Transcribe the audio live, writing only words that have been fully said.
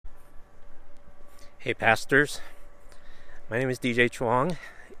Hey pastors, my name is DJ Chuang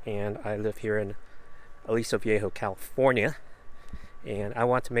and I live here in Aliso Viejo, California, and I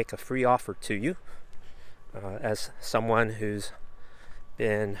want to make a free offer to you as someone who's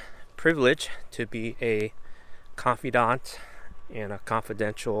been privileged to be a confidant and a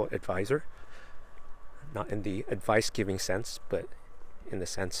confidential advisor, not in the advice giving sense, but in the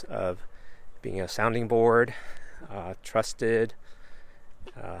sense of being a sounding board, trusted,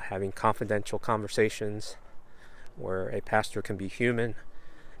 having confidential conversations where a pastor can be human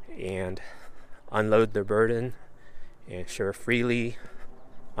and unload their burden and share freely,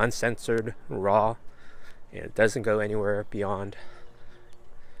 uncensored, raw, and it doesn't go anywhere beyond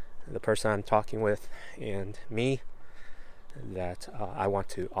the person I'm talking with and me. That I want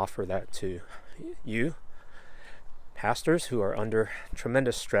to offer that to you, pastors who are under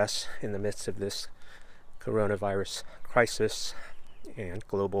tremendous stress in the midst of this coronavirus crisis and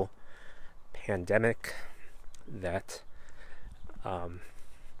global pandemic, that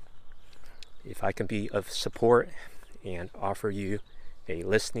if I can be of support and offer you a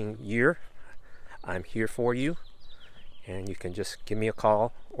listening ear, I'm here for you. And you can just give me a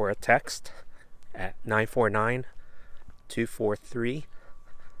call or a text at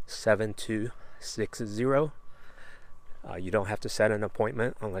 949-243-7260. You don't have to set an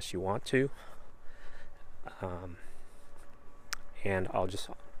appointment unless you want to. And I'll just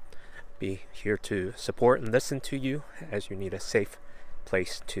be here to support and listen to you as you need a safe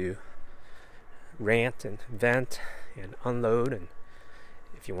place to rant and vent and unload. And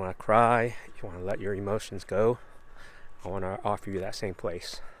if you want to cry, if you want to let your emotions go, I want to offer you that same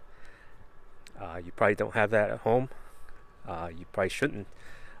place. You probably don't have that at home. You probably shouldn't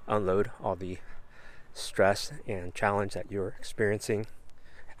unload all the stress and challenge that you're experiencing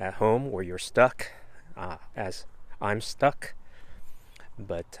at home where you're stuck, as I'm stuck.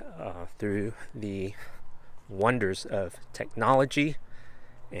 But through the wonders of technology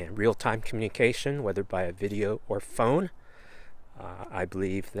and real-time communication, whether by a video or phone, I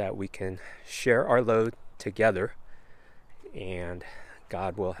believe that we can share our load together, and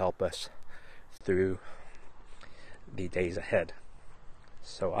God will help us through the days ahead.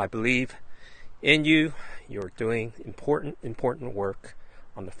 So I believe in you. You're doing important work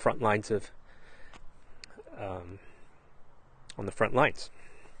on the front lines of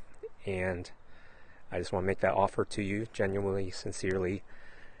and I just want to make that offer to you genuinely, sincerely.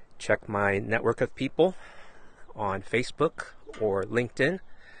 Check my network of people on Facebook or LinkedIn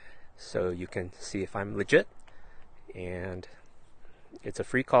so you can see if I'm legit. And it's a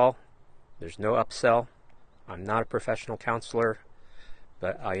free call. There's no upsell. I'm not a professional counselor,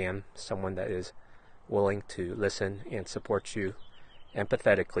 but I am someone that is willing to listen and support you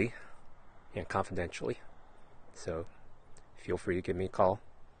empathetically and confidentially. So feel free to give me a call.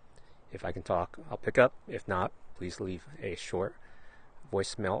 If I can talk, I'll pick up. If not, please leave a short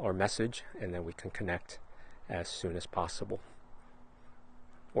voicemail or message, and then we can connect as soon as possible.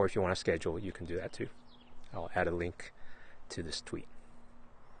 Or if you want to schedule, you can do that too. I'll add a link to this tweet.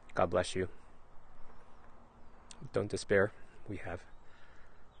 God bless you. Don't despair. We have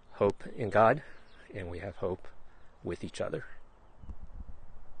hope in God, and we have hope with each other.